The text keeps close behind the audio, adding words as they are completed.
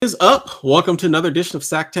Is up? Welcome to another edition of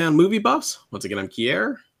Sacktown Movie Buffs. Once again, I'm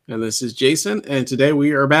Kier, and this is Jason. And today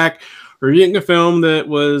we are back reviewing a film that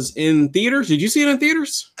was in theaters. Did you see it in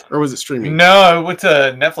theaters, or was it streaming? No, it went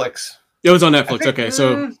to Netflix. It was on Netflix. Okay,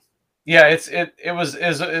 so yeah, it was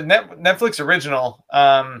a Netflix original.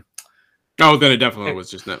 Then it definitely was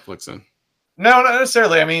just Netflix then. No, not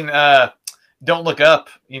necessarily. I mean, Don't Look Up,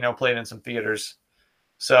 played in some theaters.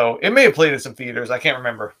 So it may have played in some theaters. I can't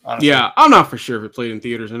remember, honestly. Yeah, I'm not for sure if it played in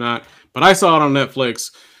theaters or not, but I saw it on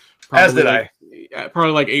Netflix. As did I.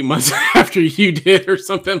 Probably like 8 months after you did or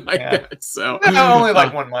something like that. So only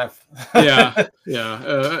like 1 month. yeah.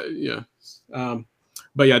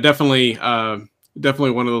 But yeah, definitely one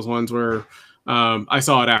of those ones where I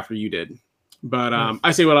saw it after you did. But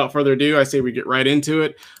I say without further ado, I say we get right into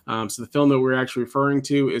it. So the film that we're actually referring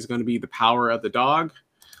to is going to be The Power of the Dog,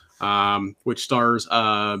 which stars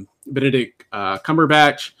Benedict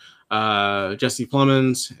Cumberbatch, Jesse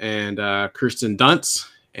Plemons, and Kirsten Dunst.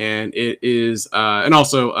 And it is, and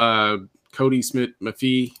also Cody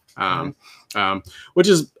Smith-McPhee, which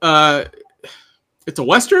is, it's a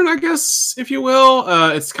Western, I guess, if you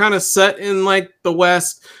will. It's kind of set in like the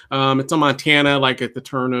West. It's in Montana, like at the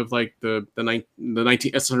turn of like the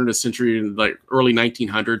 19th century, like early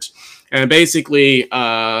 1900s. And basically,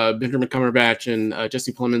 Benjamin Cumberbatch and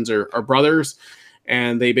Jesse Plemons are brothers,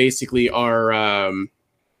 and they basically are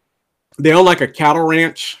they own like a cattle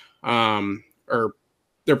ranch, or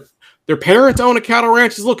their parents own a cattle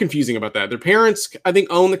ranch. It's a little confusing about that. Their parents, I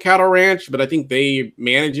think, own the cattle ranch, but I think they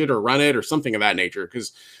manage it or run it or something of that nature.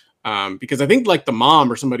 Because I think like the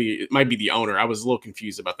mom or somebody, it might be the owner. I was a little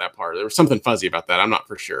confused about that part. There was something fuzzy about that. I'm not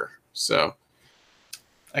for sure. So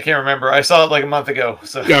I can't remember. I saw it like a month ago.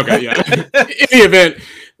 So okay, yeah. In the event,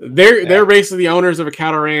 they're basically the owners of a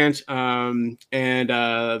cattle ranch, and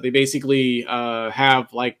they basically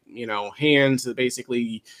have like hands that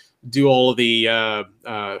basically do all of the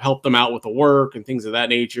help them out with the work and things of that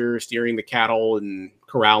nature, steering the cattle and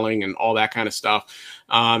corralling and all that kind of stuff.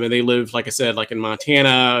 And they live, like I said, like in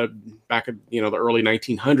Montana back in the early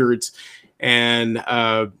 1900s. And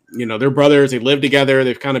they're brothers. They live together.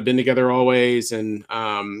 They've kind of been together always. And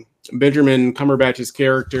Benjamin Cumberbatch's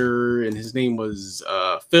character, and his name was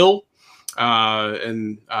Phil,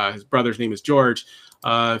 and his brother's name is George.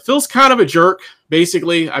 Phil's kind of a jerk,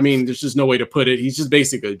 basically. I mean, there's just no way to put it. He's just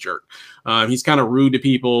basically a jerk. He's kind of rude to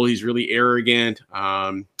people. He's really arrogant.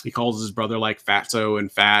 He calls his brother like fatso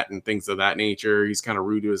and fat and things of that nature. He's kind of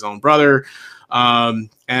rude to his own brother.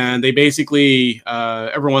 And they basically,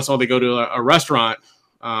 every once in a while, they go to a restaurant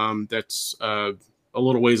that's a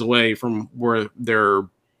little ways away from where their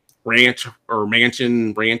ranch or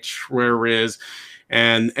ranch, wherever it is.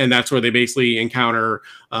 And that's where they basically encounter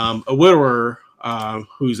a widower,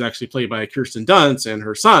 who's actually played by Kirsten Dunst, and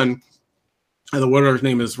her son. And the widower's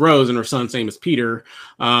name is Rose, and her son's name is Peter.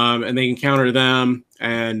 And they encounter them,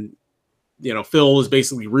 and Phil is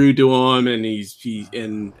basically rude to him, and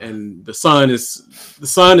and the son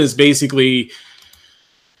is basically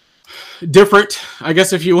different, I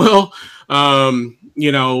guess, if you will.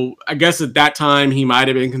 I guess at that time he might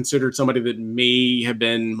have been considered somebody that may have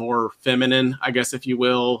been more feminine, I guess, if you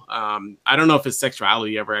will. I don't know if his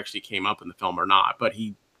sexuality ever actually came up in the film or not, but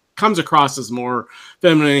he comes across as more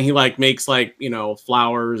feminine. He like makes like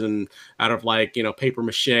flowers and out of like paper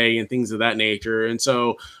mache and things of that nature. And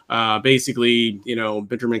so basically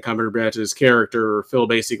Benjamin Cumberbatch's character Phil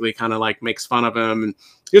basically kind of like makes fun of him and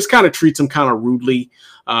just kind of treats him kind of rudely,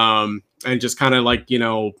 and just kind of like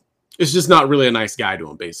it's just not really a nice guy to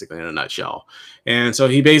him, basically, in a nutshell. And so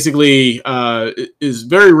he basically is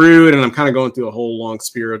very rude, and I'm kind of going through a whole long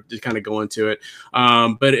spiel to kind of go into it.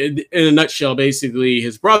 But in a nutshell, basically,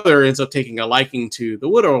 his brother ends up taking a liking to the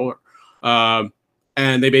widower,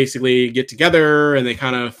 and they basically get together, and they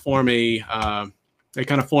kind of form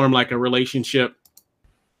like a relationship.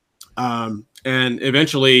 And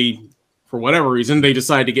eventually, for whatever reason, they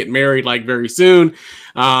decide to get married like very soon.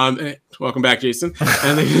 Welcome back, Jason.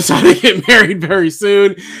 And they decide to get married very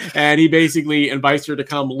soon. And he basically invites her to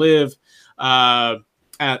come live at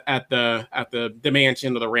the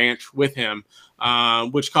mansion or the ranch with him,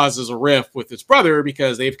 which causes a rift with his brother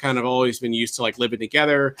because they've kind of always been used to like living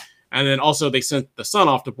together. And then also they sent the son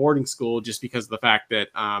off to boarding school just because of the fact that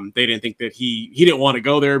they didn't think that he didn't want to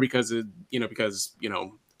go there because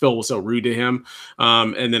Phil was so rude to him.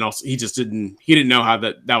 And then also he didn't know how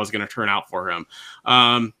that was going to turn out for him.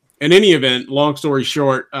 In any event, long story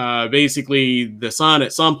short, basically the son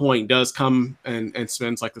at some point does come and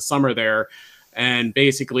spends like the summer there. And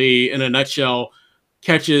basically in a nutshell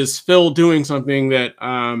catches Phil doing something that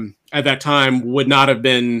at that time would not have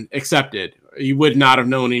been accepted. he would not have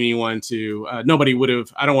known anyone to. Nobody would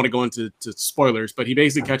have. I don't want to go into spoilers, but he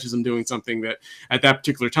basically catches him doing something that at that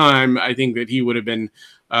particular time, I think that he would have been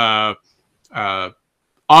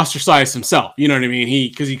ostracized himself. You know what I mean?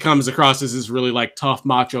 Because he comes across as this really like tough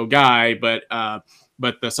macho guy, but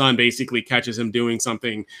the son basically catches him doing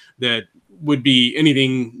something that would be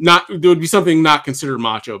something not considered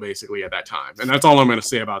macho basically at that time. And that's all I'm going to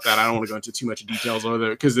say about that. I don't want to go into too much details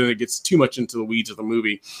because then it gets too much into the weeds of the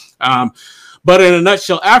movie. But in a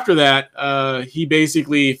nutshell, after that,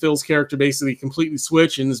 Phil's character basically completely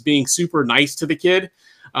switched and is being super nice to the kid.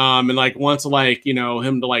 And like wants to like,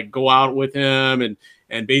 him to like go out with him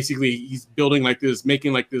and basically he's building like this,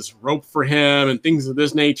 making like this rope for him and things of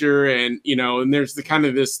this nature. And, and there's the kind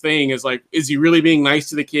of this thing is like, is he really being nice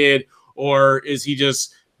to the kid? Or is he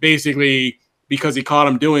just basically because he caught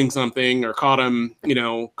him doing something or caught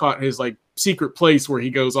his like secret place where he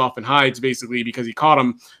goes off and hides basically because he caught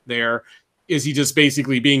him there? Is he just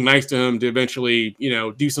basically being nice to him to eventually,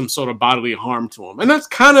 do some sort of bodily harm to him? And that's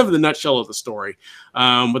kind of the nutshell of the story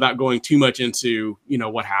without going too much into,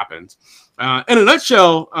 what happened. In a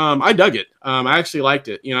nutshell, I dug it. I actually liked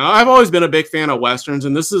it. I've always been a big fan of Westerns,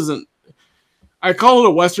 and this isn't, I call it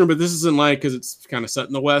a Western, but this isn't like, because it's kind of set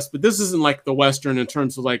in the West, but this isn't like the Western in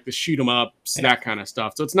terms of like the shoot 'em ups, that kind of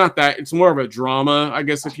stuff. So it's not that, it's more of a drama, I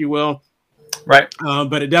guess, if you will. Right.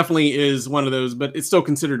 But it definitely is one of those, but it's still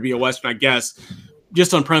considered to be a Western, I guess,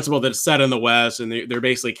 just on principle that it's set in the West and they're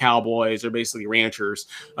basically cowboys, they're basically ranchers.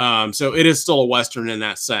 So it is still a Western in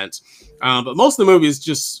that sense. But most of the movie is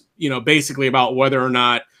just, basically about whether or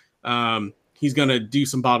not he's going to do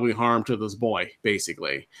some bodily harm to this boy,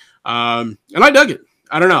 basically. And I dug it.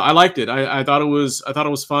 I don't know. I liked it. I thought it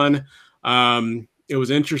was fun. It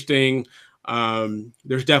was interesting.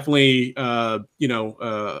 There's definitely,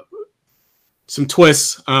 some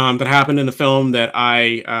twists that happened in the film that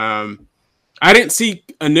I didn't see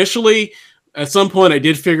initially. At some point, I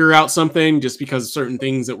did figure out something just because of certain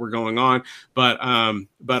things that were going on. But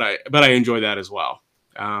I enjoyed that as well.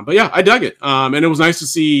 But yeah, I dug it. And it was nice to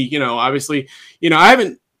see. Obviously, I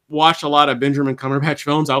haven't watched a lot of Benjamin Cumberbatch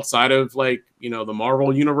films outside of like the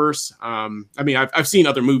Marvel universe. I mean, I've seen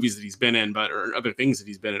other movies that he's been in, or other things that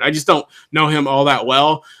he's been in. I just don't know him all that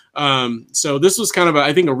well. So this was kind of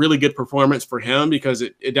I think a really good performance for him because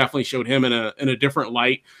it definitely showed him in a different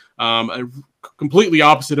light, completely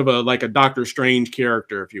opposite of a Doctor Strange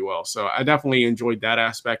character, if you will. So I definitely enjoyed that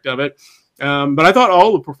aspect of it. But I thought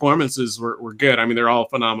all the performances were good. I mean, they're all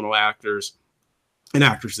phenomenal actors and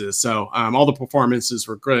actresses. So all the performances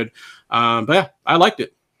were good. But yeah, I liked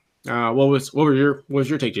it. What was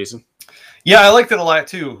your take, Jason? Yeah, I liked it a lot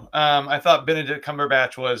too. I thought Benedict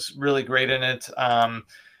Cumberbatch was really great in it.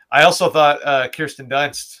 I also thought Kirsten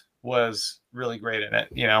Dunst was really great in it,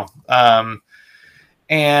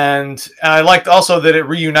 and I liked also that it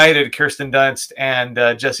reunited Kirsten Dunst and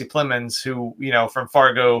Jesse Plemons, who, from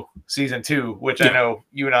Fargo season 2, which I know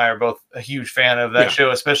you and I are both a huge fan of that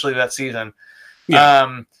show, especially that season. Yeah.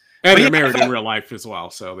 And they're married in real life as well.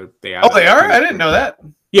 So they are? I didn't know that.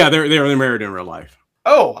 Yeah, they're married in real life.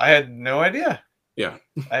 Oh, I had no idea. Yeah.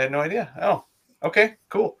 I had no idea. Oh, okay,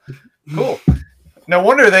 cool. No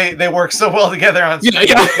wonder they work so well together on screen.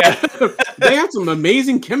 Yeah. They have some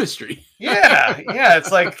amazing chemistry. Yeah,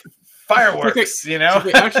 it's like fireworks, they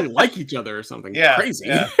actually like each other or something. Yeah, crazy.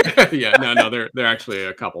 Yeah. No, they're actually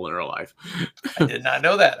a couple in real life. I did not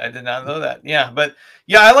know that. Yeah, but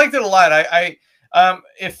yeah, I liked it a lot. I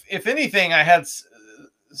if anything, I had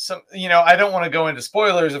some, I don't want to go into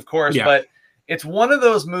spoilers, of course, but it's one of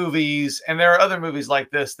those movies, and there are other movies like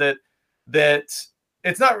this that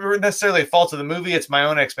it's not necessarily a fault of the movie. It's my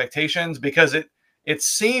own expectations, because it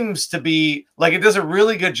seems to be like it does a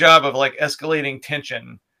really good job of like escalating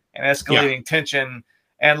tension.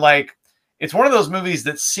 And like, it's one of those movies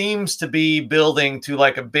that seems to be building to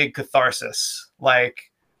like a big catharsis,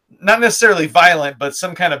 like not necessarily violent, but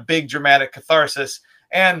some kind of big dramatic catharsis.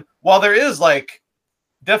 And while there is like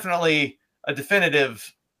definitely a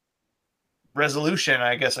definitive resolution,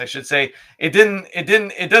 I guess I should say, it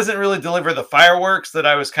doesn't really deliver the fireworks that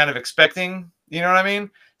I was kind of expecting. You know what I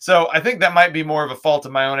mean? So I think that might be more of a fault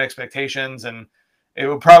of my own expectations, and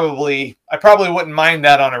I probably wouldn't mind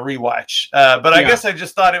that on a rewatch. But I guess I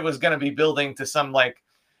just thought it was going to be building to some like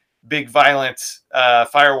big violent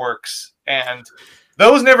fireworks, and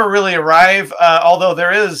those never really arrive. Although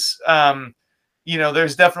there is,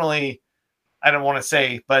 there's definitely, I don't want to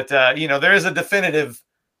say, but there is a definitive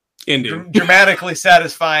ending, dramatically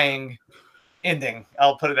satisfying ending.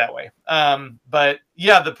 I'll put it that way. But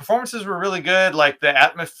yeah, the performances were really good. Like the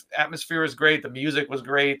atmosphere was great. The music was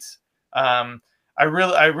great. I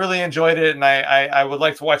really enjoyed it, and I would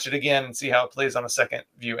like to watch it again and see how it plays on a second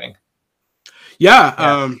viewing.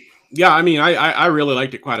 Yeah. Yeah. I mean, I really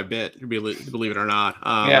liked it quite a bit, believe it or not.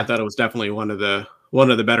 I thought it was definitely one of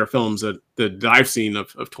the better films that I've seen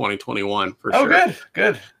of 2021 for sure. Oh,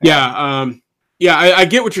 good. Yeah. Yeah, I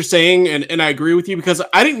get what you're saying, and I agree with you, because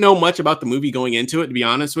I didn't know much about the movie going into it, to be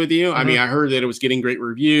honest with you. I mean, I heard that it was getting great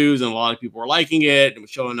reviews and a lot of people were liking it. It was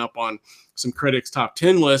showing up on some critics' top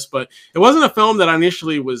 10 lists, but it wasn't a film that I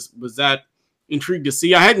initially was that intrigued to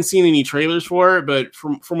see. I hadn't seen any trailers for it, but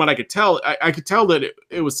from what I could tell, I could tell that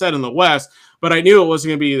it was set in the West, but I knew it wasn't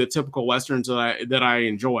going to be the typical Westerns that I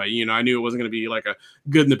enjoy. You know, I knew it wasn't going to be like a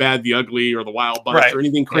Good and the Bad, the Ugly, or the Wild Bunch, or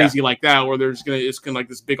anything crazy like that, where it's going to like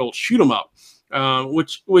this big old shoot 'em up.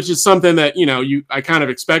 Which is something that, you know, I kind of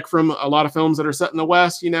expect from a lot of films that are set in the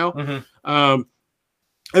West, you know.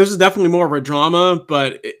 This is definitely more of a drama,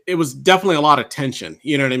 but it was definitely a lot of tension,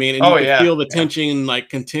 you know what I mean? And you could feel the tension like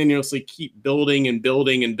continuously keep building and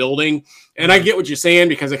building and building. And I get what you're saying,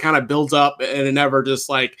 because it kind of builds up and it never just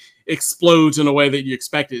like explodes in a way that you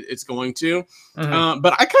expect it's going to.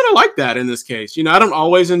 But I kind of like that in this case. You know, I don't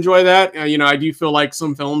always enjoy that. You know, I do feel like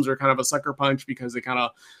some films are kind of a sucker punch because they kind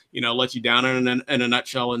of, you know, let you down in a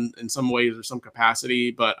nutshell in some ways or some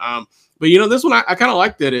capacity. But you know, this one I kind of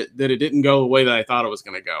liked that it didn't go the way that I thought it was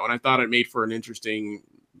going to go, and I thought it made for an interesting,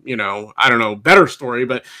 you know, I don't know, better story.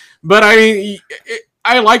 But I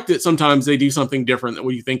liked it. Sometimes they do something different than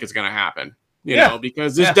what you think is going to happen. You know,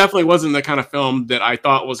 because this definitely wasn't the kind of film that I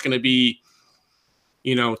thought was going to be,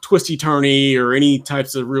 you know, twisty turny or any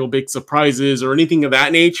types of real big surprises or anything of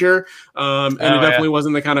that nature. And it definitely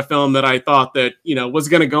wasn't the kind of film that I thought that, you know, was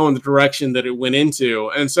going to go in the direction that it went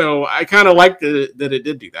into. And so I kind of liked that it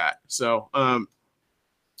did do that. So, I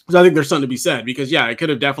think there's something to be said, because it could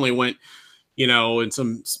have definitely went, you know, and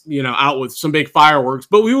some, you know, out with some big fireworks,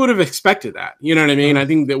 but we would have expected that. You know what I mean? I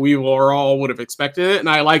think that we all would have expected it. And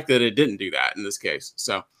I like that it didn't do that in this case.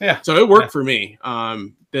 So, so it worked for me.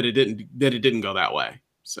 That it didn't go that way.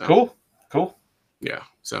 So cool. Yeah.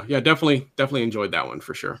 So definitely enjoyed that one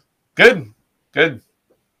for sure. Good.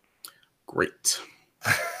 Great.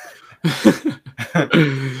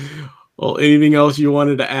 Well, anything else you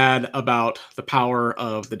wanted to add about The Power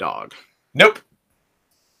of the Dog? Nope.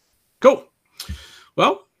 Cool.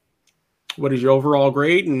 Well, what is your overall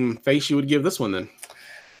grade and face you would give this one then?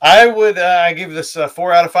 I would give this a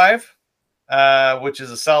 4 out of 5, which is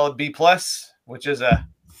a solid B+, which is a,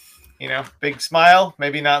 you know, big smile.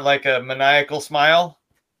 Maybe not like a maniacal smile,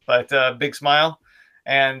 but a big smile.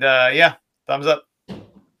 And thumbs up.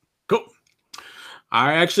 Cool.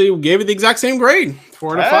 I actually gave it the exact same grade,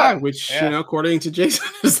 4 out of 5, which, you know, according to Jason,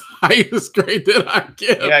 is the highest grade that I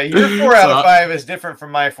give. Yeah, your 4 out of 5 is different from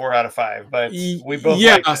my 4 out of 5, but we both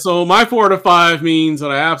liked it. So my 4 out of 5 means that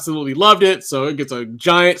I absolutely loved it. So it gets a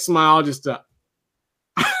giant smile just to...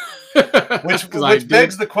 which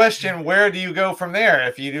begs the question, where do you go from there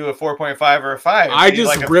if you do a 4.5 or a 5? I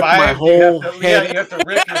just like rip my whole head. You have to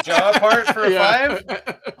rip your jaw apart for a 5?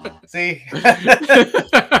 See?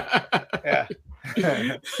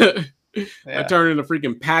 I turn into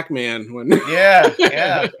freaking Pac-Man when No,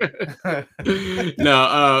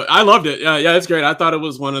 I loved it. Yeah, it's great. I thought it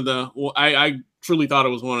was one of the I truly thought it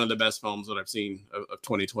was one of the best films that I've seen of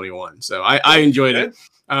 2021. So I enjoyed it.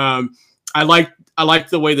 I liked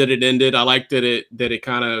the way that it ended. I liked that it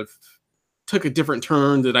kind of took a different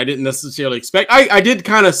turn that I didn't necessarily expect. I did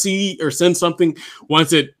kind of see or sense something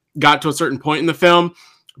once it got to a certain point in the film,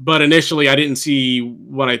 but initially I didn't see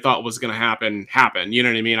what I thought was going to happen. You know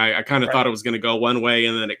what I mean? I kind of thought it was going to go one way,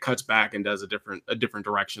 and then it cuts back and does a different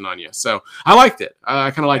direction on you. So I liked it. I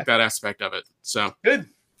kind of like that aspect of it. So good.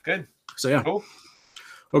 So yeah. Cool.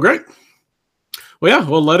 Well, great.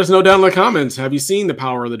 Well, let us know down in the comments. Have you seen The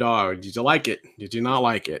Power of the Dog? Did you like it? Did you not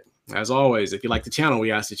like it? As always, if you like the channel,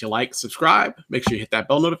 we ask that you like, subscribe, make sure you hit that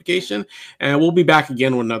bell notification, and we'll be back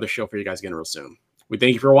again with another show for you guys again real soon. We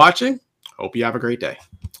thank you for watching. Hope you have a great day.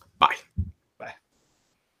 Bye.